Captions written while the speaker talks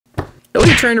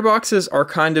Elite Trainer boxes are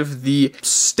kind of the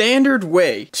standard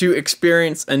way to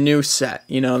experience a new set.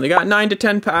 You know, they got 9 to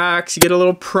 10 packs, you get a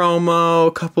little promo,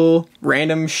 a couple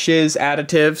random shiz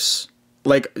additives,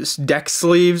 like deck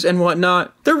sleeves and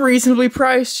whatnot. They're reasonably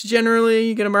priced generally.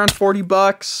 You get them around 40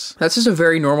 bucks. That's just a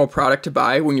very normal product to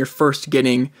buy when you're first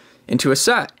getting into a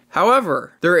set.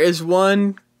 However, there is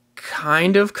one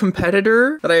kind of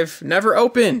competitor that I've never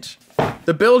opened.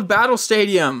 The Build Battle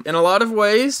Stadium. In a lot of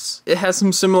ways, it has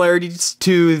some similarities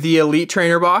to the Elite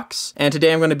Trainer box. And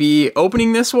today I'm going to be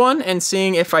opening this one and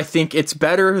seeing if I think it's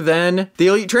better than the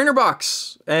Elite Trainer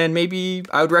box. And maybe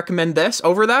I would recommend this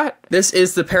over that. This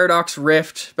is the Paradox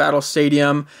Rift Battle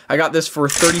Stadium. I got this for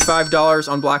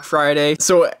 $35 on Black Friday.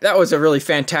 So that was a really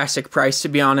fantastic price, to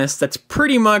be honest. That's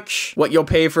pretty much what you'll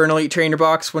pay for an Elite Trainer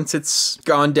box once it's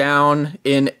gone down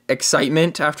in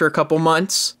excitement after a couple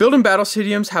months. Build and Battle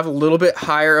Stadiums have a little bit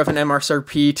higher of an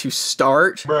MSRP to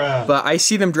start, but I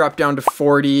see them drop down to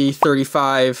 40,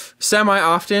 35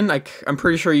 semi-often. Like, I'm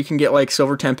pretty sure you can get like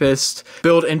Silver Tempest,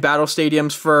 Build and Battle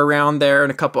Stadiums for around there,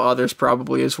 and a couple others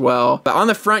probably as well. But on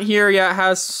the front here, yeah, it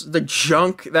has the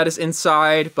junk that is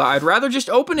inside, but I'd rather just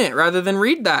open it rather than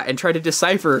read that and try to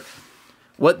decipher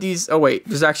what these... Oh wait,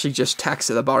 there's actually just text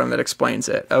at the bottom that explains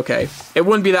it. Okay, it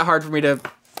wouldn't be that hard for me to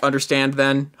understand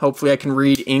then. Hopefully I can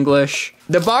read English.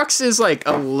 The box is like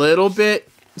a little bit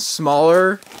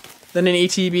smaller than an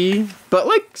ETB, but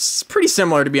like pretty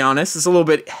similar, to be honest. It's a little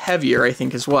bit heavier, I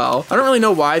think, as well. I don't really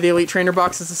know why the Elite Trainer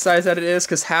box is the size that it is,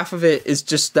 because half of it is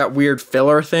just that weird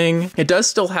filler thing. It does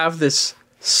still have this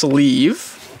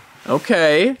sleeve.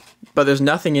 Okay. But there's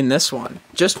nothing in this one,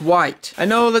 just white. I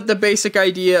know that the basic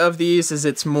idea of these is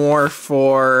it's more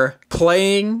for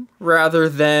playing rather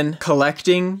than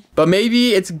collecting, but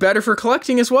maybe it's better for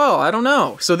collecting as well. I don't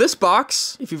know. So this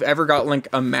box, if you've ever got like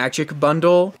a Magic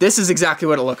bundle, this is exactly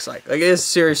what it looks like. Like, it is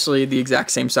seriously the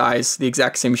exact same size, the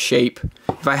exact same shape.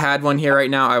 If I had one here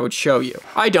right now, I would show you.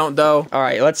 I don't though. All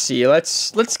right, let's see.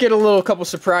 Let's get a couple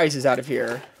surprises out of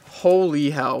here. Holy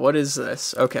hell, what is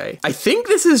this? Okay. I think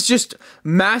this is just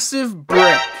massive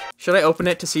brick. Should I open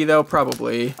it to see though?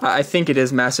 Probably. I think it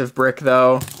is massive brick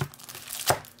though.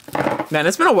 Man,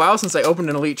 it's been a while since I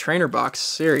opened an Elite Trainer box.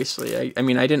 Seriously. I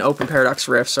mean, I didn't open Paradox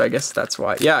Rift, so I guess that's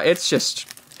why. Yeah,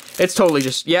 it's totally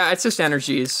just, yeah, it's just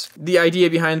energies. The idea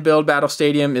behind Build Battle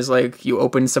Stadium is like you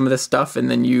open some of this stuff and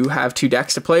then you have 2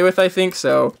 decks to play with, I think.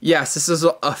 So yes, this is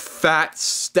a fat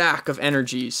stack of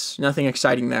energies. Nothing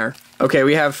exciting there. Okay,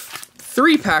 we have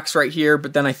 3 packs right here,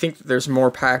 but then I think there's more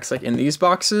packs like in these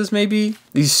boxes, maybe?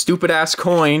 These stupid ass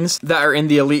coins that are in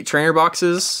the Elite Trainer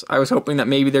boxes. I was hoping that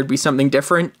maybe there'd be something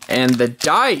different. And the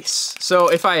dice. So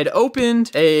if I had opened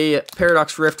a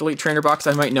Paradox Rift Elite Trainer box,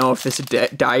 I might know if this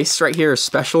dice right here is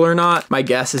special or not. My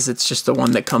guess is it's just the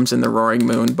one that comes in the Roaring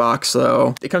Moon box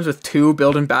though. It comes with 2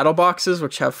 Build and Battle boxes,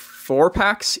 which have 4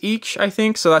 packs each, I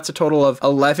think. So that's a total of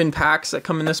 11 packs that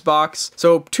come in this box.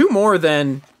 So 2 more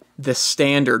than the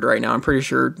standard right now. I'm pretty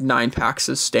sure 9 packs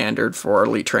is standard for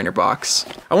Elite Trainer box.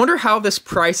 I wonder how this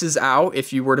prices out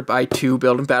if you were to buy 2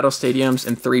 Build and Battle Stadiums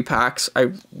and 3 packs.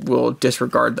 I will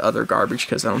disregard the other garbage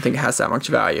because I don't think it has that much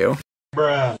value.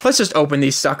 Bruh. Let's just open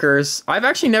these suckers. I've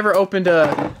actually never opened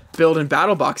a Build and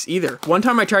Battle box either. One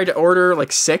time I tried to order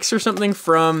like 6 or something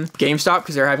from GameStop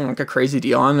because they're having like a crazy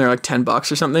deal on. They're like 10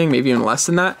 bucks or something, maybe even less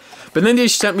than that. But then they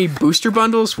just sent me booster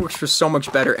bundles, which was so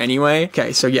much better anyway.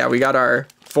 Okay, so yeah, we got our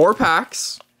 4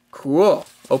 packs. Cool.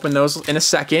 Open those in a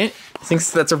second. I think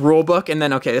that's a rule book. And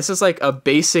then, okay, this is like a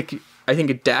basic, I think,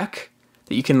 a deck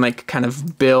that you can like kind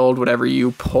of build whatever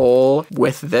you pull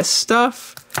with this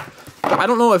stuff. But I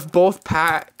don't know if both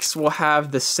packs will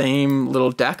have the same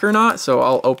little deck or not. So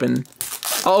I'll open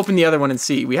the other one and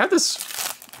see. We have this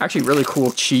actually really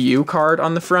cool Chi-Yu card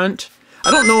on the front. I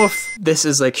don't know if this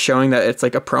is like showing that it's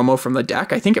like a promo from the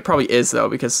deck. I think it probably is though,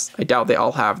 because I doubt they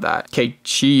all have that. Okay,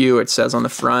 Chi-Yu, it says on the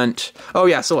front. Oh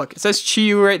yeah, so look, it says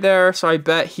Chi-Yu right there. So I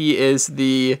bet he is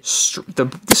the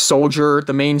soldier,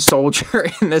 the main soldier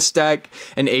in this deck.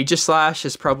 And Aegislash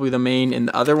is probably the main in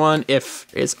the other one. If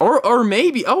it's, or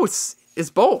maybe, oh, it's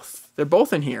both. They're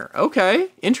both in here. Okay,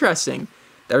 interesting.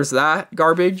 There's that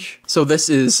garbage. So this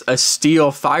is a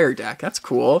steel fire deck. That's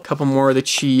cool. A couple more of the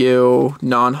Chi-Yu,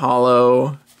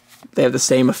 non-hollow. They have the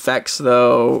same effects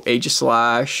though.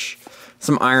 Aegislash,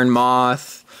 some Iron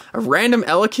Moth, a random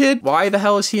Elekid. Why the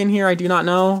hell is he in here? I do not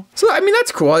know. So, I mean,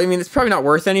 that's cool. I mean, it's probably not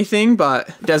worth anything, but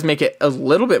it does make it a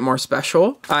little bit more special.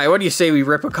 All right, what do you say we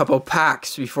rip a couple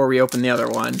packs before we open the other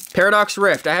one? Paradox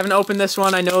Rift. I haven't opened this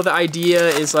one. I know the idea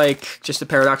is like just a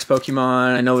Paradox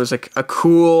Pokemon. I know there's like a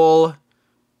cool...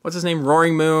 what's his name?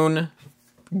 Roaring Moon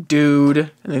Dude.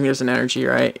 I think there's an energy,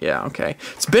 right? Yeah, okay.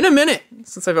 It's been a minute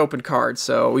since I've opened cards,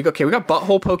 so we got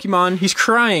Butthole Pokemon. He's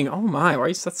crying. Oh my, why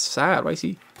is that sad? Why is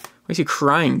he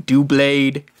crying?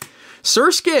 Doublade.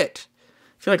 Surskit.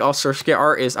 I feel like all Surskit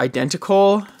art is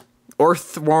identical.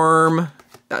 Earthworm.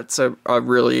 That's a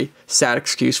really sad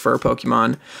excuse for a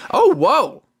Pokemon. Oh,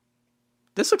 whoa.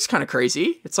 This looks kind of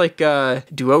crazy. It's like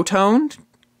duotoned.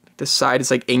 This side is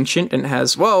like ancient and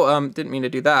has, whoa, didn't mean to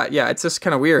do that. Yeah, it's just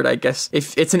kind of weird. I guess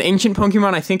if it's an ancient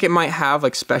Pokemon, I think it might have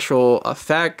like special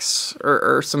effects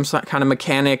or some kind of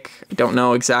mechanic. I don't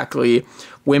know exactly.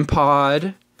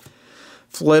 Wimpod,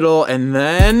 Flittle, and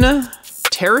then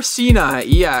Terracina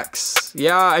EX.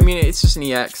 Yeah, I mean, it's just an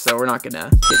EX, so we're not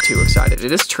gonna get too excited.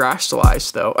 It is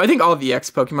Terastallized, though. I think all of the EX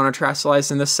Pokemon are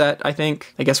Terastallized in this set, I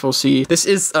think. I guess we'll see. This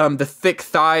is the Thick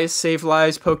Thighs Save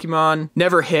Lives Pokemon.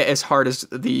 Never hit as hard as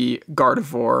the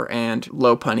Gardevoir and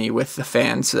Lopunny with the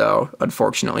fans, though,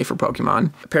 unfortunately for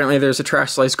Pokemon. Apparently, there's a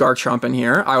Terastallized Garchomp in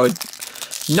here. I would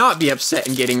not be upset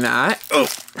in getting that. Oh,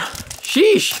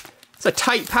 sheesh. It's a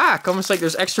tight pack, almost like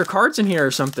there's extra cards in here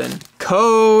or something.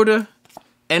 Code...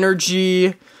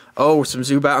 Energy. Oh, some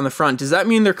Zubat on the front. Does that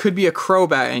mean there could be a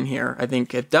Crobat in here? I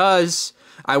think it does.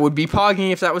 I would be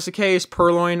pogging if that was the case.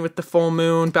 Purloin with the full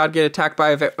moon. About to get attacked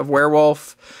by a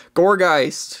werewolf.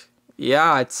 Gourgeist.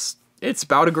 Yeah, it's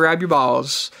about to grab your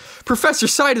balls. Professor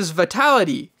Cida's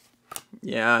Vitality.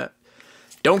 Yeah.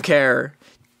 Don't care.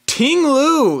 Ting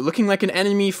Lu. Looking like an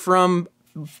enemy from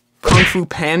Kung Fu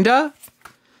Panda.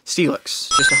 Steelix.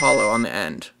 Just a hollow on the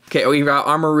end. Okay, we got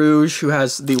Armarouge, who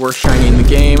has the worst shiny in the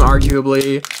game,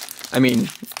 arguably. I mean,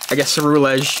 I guess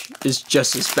Cerulege is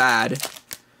just as bad.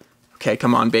 Okay,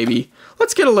 come on, baby.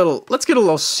 Let's get a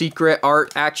little secret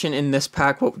art action in this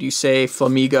pack. What would you say,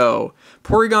 Flamigo?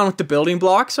 Porygon with the building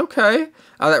blocks. Okay.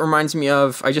 That reminds me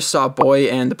of, I just saw Boy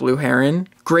and the Blue Heron.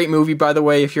 Great movie, by the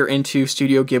way, if you're into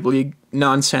Studio Ghibli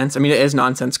nonsense. I mean, it is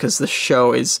nonsense because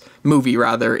the movie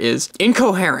is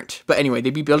incoherent. But anyway, they'd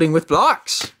be building with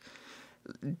blocks.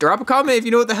 Drop a comment if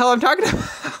you know what the hell I'm talking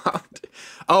about.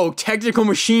 Oh, Technical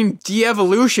Machine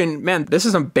De-Evolution. Man, this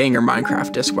is a banger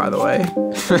Minecraft disc, by the way.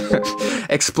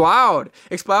 Exploud.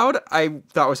 Exploud, I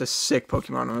thought was a sick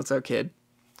Pokemon when I was a kid.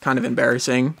 Kind of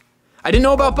embarrassing. I didn't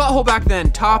know about Butthole back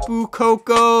then. Tapu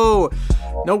Koko.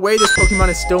 No way this Pokemon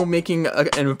is still making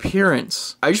an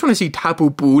appearance. I just want to see Tapu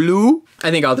Bulu.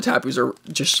 I think all the Tapus are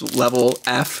just level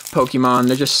F Pokemon.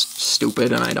 They're just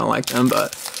stupid and I don't like them,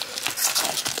 but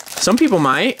some people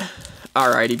might.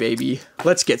 Alrighty, baby.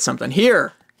 Let's get something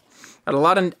here. Got a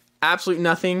lot of absolute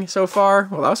nothing so far.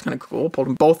 Well, that was kind of cool. Pulled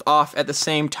them both off at the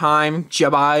same time.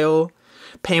 Jabile,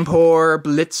 Pampor,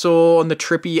 Blitzel, and the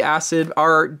Trippy Acid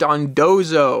art.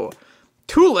 Dondozo.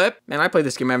 Tulip. Man, I played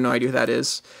this game. I have no idea who that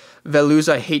is.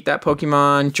 Veluza, I hate that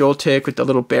Pokemon. Joltik with the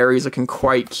little berries looking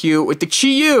quite cute. With the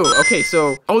Chi-Yu. Okay,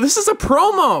 so... Oh, this is a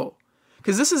promo!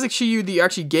 Because this is a Chi-Yu that you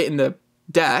actually get in the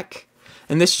deck.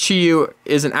 And this Chi-Yu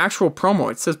is an actual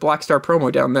promo. It says Black Star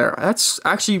promo down there. That's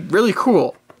actually really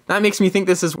cool. That makes me think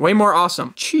this is way more awesome.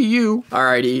 Chi-Yu.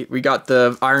 Alrighty, we got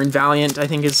the Iron Valiant, I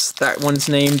think is that one's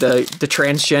name. The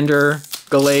transgender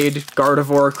Gallade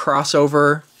Gardevoir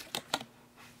crossover.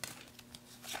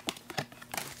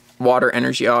 Water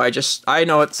Energy. Oh, I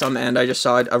know it's on the end. I just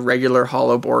saw a regular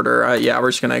hollow border. Yeah,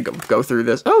 we're just gonna go through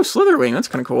this. Oh, Slitherwing. That's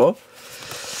kind of cool.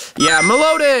 Yeah,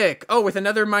 Melodic! Oh, with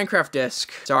another Minecraft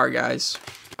disc. Sorry, guys.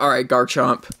 Alright,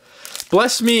 Garchomp.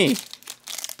 Bless me.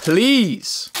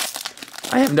 Please.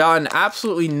 I have done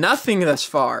absolutely nothing thus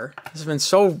far. This has been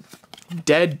so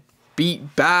dead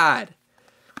beat bad.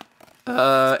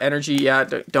 Energy, yeah,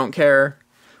 don't care.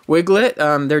 Wiglet,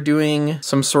 they're doing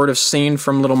some sort of scene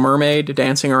from Little Mermaid,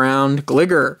 dancing around.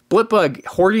 Gligger. Blipbug,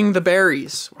 hoarding the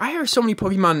berries. Why are so many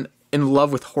Pokemon in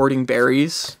love with hoarding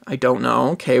berries? I don't know.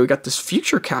 Okay, we got this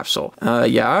future capsule.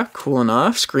 Yeah, cool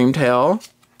enough. Screamtail.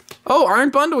 Oh, Iron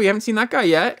Bundle, we haven't seen that guy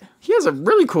yet. He has a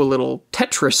really cool little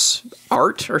Tetris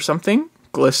art or something.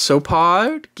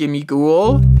 Glissopod,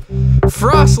 Gimmighoul.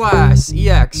 Frostlass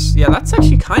EX. Yeah, that's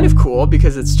actually kind of cool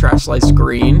because it's Terastallized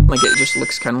green. Like, it just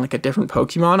looks kind of like a different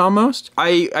Pokemon almost.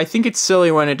 I think it's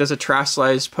silly when it does a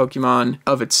Terastallized Pokemon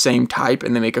of its same type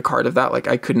and they make a card of that. Like,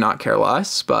 I could not care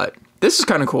less, but this is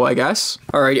kind of cool, I guess.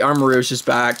 Alrighty, Armarouge is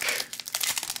back.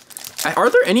 Are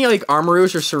there any, like,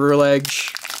 Armarouge or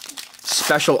Cerulege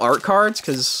special art cards?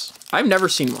 Because I've never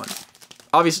seen one.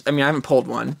 Obviously, I mean, I haven't pulled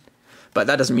one, but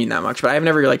that doesn't mean that much. But I've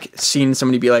never, like, seen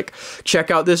somebody be like, check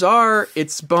out this art,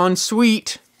 it's Bon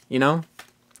Sweet, you know?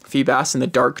 Feebas in the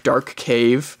dark, dark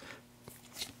cave,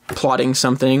 plotting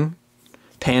something.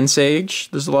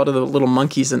 Pansage, there's a lot of the little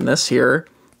monkeys in this here.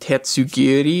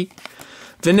 Tatsugiri.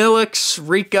 Vanillix,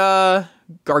 Rika,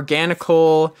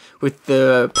 Garganical with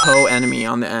the Poe enemy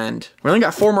on the end. We only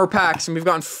got 4 more packs and we've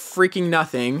gotten freaking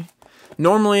nothing.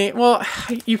 Normally, well,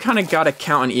 you kind of got to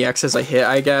count an EX as a hit,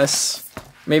 I guess.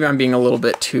 Maybe I'm being a little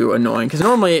bit too annoying because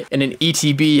normally in an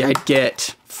ETB, I'd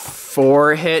get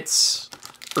 4 hits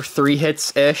or 3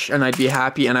 hits-ish and I'd be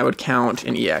happy and I would count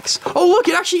an EX. Oh, look,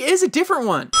 it actually is a different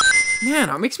one. Man,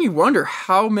 it makes me wonder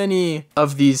how many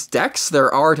of these decks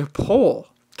there are to pull.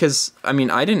 Because, I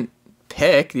mean, I didn't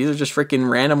pick. These are just freaking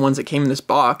random ones that came in this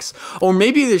box. Or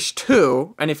maybe there's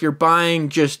 2, and if you're buying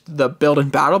just the build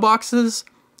and battle boxes,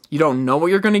 you don't know what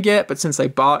you're going to get. But since I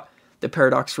bought the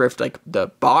Paradox Rift, like the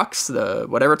box, the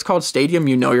whatever it's called, Stadium,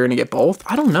 you know you're going to get both.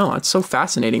 I don't know. It's so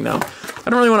fascinating, though. I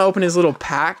don't really want to open his little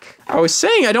pack. I was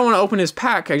saying I don't want to open his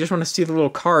pack. I just want to see the little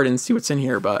card and see what's in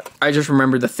here. But I just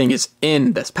remembered the thing is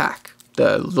in this pack.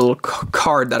 The little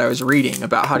card that I was reading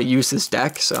about how to use this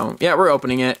deck. So yeah, we're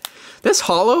opening it. This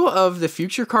Hollow of the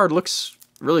Future card looks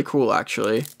really cool,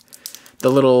 actually. The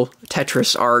little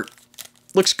Tetris art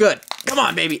looks good. Come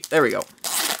on, baby. There we go.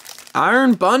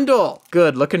 Iron Bundle.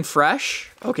 Good, looking fresh.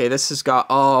 Okay, this has got,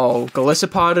 oh,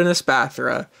 Golisopod and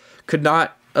Espathra. Could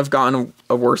not have gotten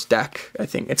a worse deck, I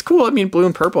think. It's cool. I mean, blue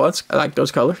and purple. I like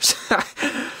those colors.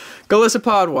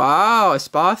 Golisopod, wow,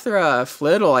 Espathra,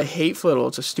 Flittle, I hate Flittle,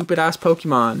 it's a stupid-ass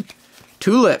Pokemon.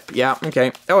 Tulip, yeah,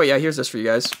 okay. Oh yeah, here's this for you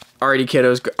guys. Alrighty,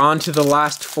 kiddos, on to the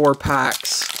last 4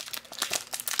 packs.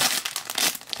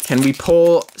 Can we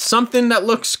pull something that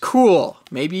looks cool?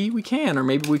 Maybe we can, or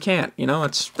maybe we can't. You know,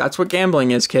 that's what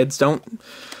gambling is, kids. Don't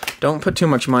put too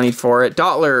much money for it.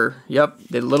 Dottler, yep,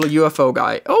 the little UFO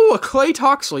guy. Oh, a Clay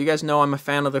Toxel. You guys know I'm a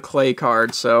fan of the Clay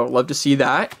card, so love to see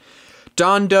that.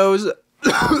 Dondo's... Hey!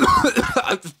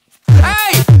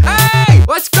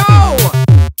 Let's go!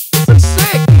 This looks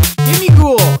sick!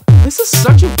 Gimmighoul! This is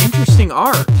such an interesting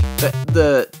art.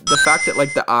 The fact that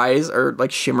like the eyes are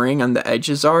like shimmering on the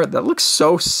edges that looks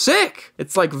so sick.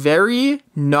 It's like very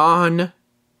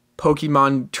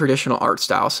non-Pokemon traditional art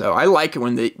style. So I like it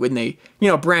when they you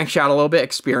know, branch out a little bit,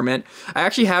 experiment. I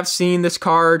actually have seen this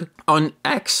card on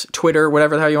X, Twitter,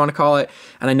 whatever the hell you want to call it.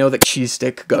 And I know that Cheese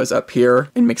Stick goes up here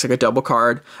and makes like a double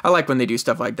card. I like when they do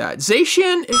stuff like that.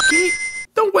 Zacian,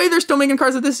 no way they're still making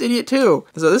cards of this idiot too.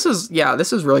 So this is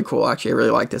really cool. Actually, I really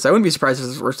like this. I wouldn't be surprised if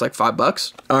this was worth like $5.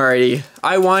 Alrighty,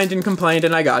 I whined and complained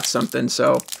and I got something,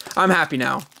 so I'm happy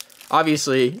now.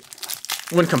 Obviously,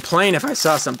 wouldn't complain if I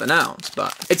saw something else,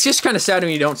 but it's just kind of sad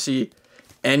when you don't see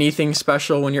anything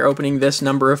special when you're opening this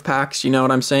number of packs, you know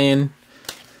what I'm saying?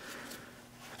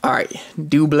 Alright,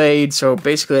 Doublade, so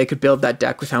basically I could build that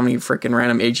deck with how many freaking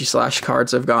random AG/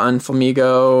 cards I've gotten.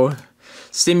 Flamigo,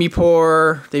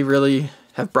 Simipour, they really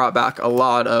have brought back a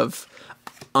lot of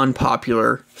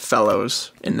unpopular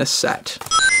fellows in this set.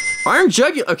 Iron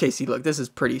Jugular, okay, see, look, this is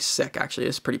pretty sick, actually.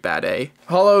 This is pretty bad, eh?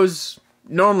 Hollows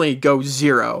normally go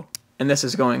 0, and this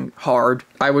is going hard,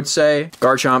 I would say.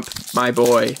 Garchomp, my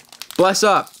boy. Bless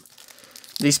up.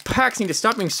 These packs need to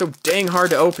stop being so dang hard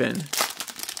to open.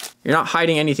 You're not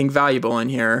hiding anything valuable in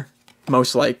here,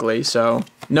 most likely, so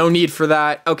no need for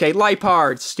that. Okay,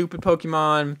 Liepard, stupid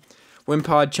Pokemon.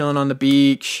 Wimpod chilling on the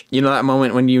beach. You know that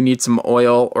moment when you need some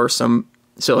oil or some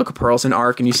silica pearls in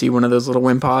Arc and you see one of those little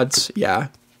Wimpods? Yeah,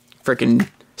 freaking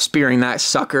spearing that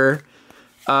sucker.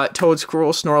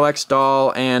 Toedscruel, Snorlax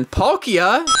Doll, and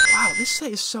Palkia. Wow, this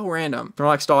set is so random.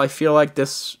 Snorlax Doll, I feel like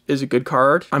this is a good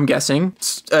card, I'm guessing.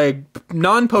 It's a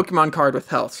non-Pokemon card with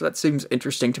health, so that seems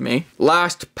interesting to me.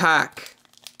 Last pack.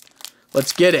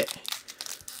 Let's get it.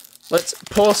 Let's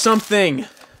pull something.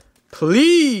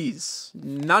 Please.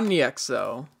 Not an EX,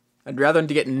 though. I'd rather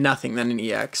to get nothing than an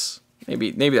EX.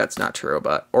 Maybe that's not true,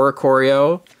 but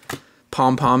Oricorio,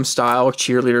 Pom-Pom style,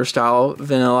 cheerleader style,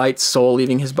 Vanillite, soul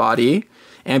leaving his body.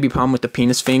 Ambipom with the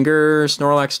penis finger,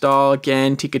 Snorlax Doll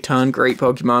again, Tikatun, great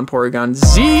Pokemon, Porygon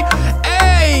Z,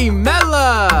 hey,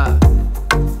 Mela!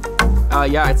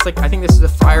 Yeah, it's like, I think this is a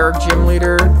fire gym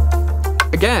leader.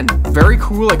 Again, very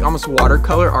cool, like almost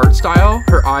watercolor art style.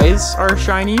 Her eyes are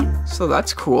shiny, so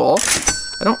that's cool.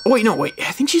 Oh, wait,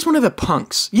 I think she's one of the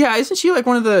punks. Yeah, isn't she like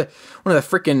one of the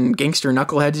freaking gangster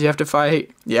knuckleheads you have to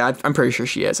fight? Yeah, I'm pretty sure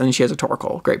she is. And she has a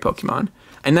Torkoal, great Pokemon.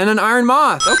 And then an Iron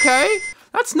Moth, okay.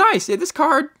 That's nice. Yeah, this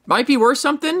card might be worth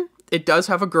something. It does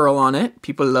have a girl on it.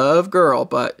 People love girl,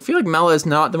 but I feel like Mela is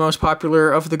not the most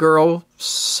popular of the girl,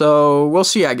 so we'll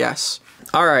see, I guess.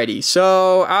 Alrighty,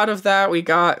 so out of that, we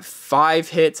got 5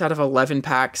 hits out of 11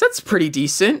 packs. That's pretty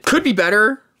decent. Could be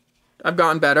better. I've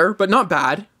gotten better, but not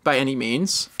bad by any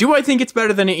means. Do I think it's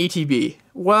better than an ETB?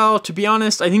 Well, to be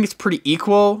honest, I think it's pretty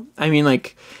equal. I mean,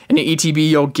 like, in an ETB,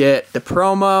 you'll get the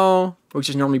promo, which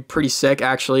is normally pretty sick,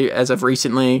 actually, as of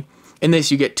recently. In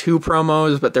this, you get 2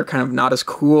 promos, but they're kind of not as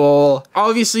cool.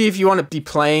 Obviously, if you want to be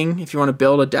playing, if you want to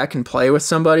build a deck and play with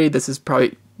somebody, this is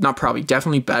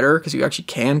definitely better because you actually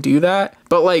can do that.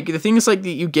 But like the things like that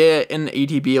you get in the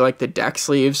ETB, like the deck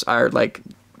sleeves are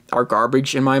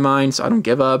garbage in my mind, so I don't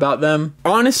give a about them.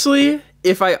 Honestly,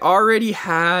 if I already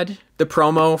had the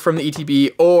promo from the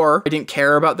ETB, or I didn't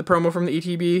care about the promo from the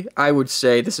ETB, I would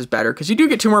say this is better because you do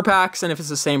get 2 more packs, and if it's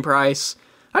the same price,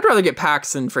 I'd rather get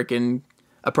packs than freaking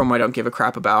a promo I don't give a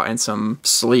crap about and some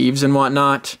sleeves and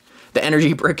whatnot. The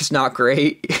energy brick is not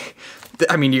great.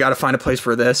 I mean, you got to find a place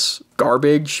for this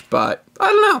garbage, but I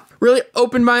don't know. Really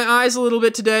opened my eyes a little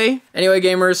bit today. Anyway,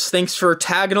 gamers, thanks for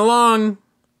tagging along.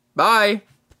 Bye.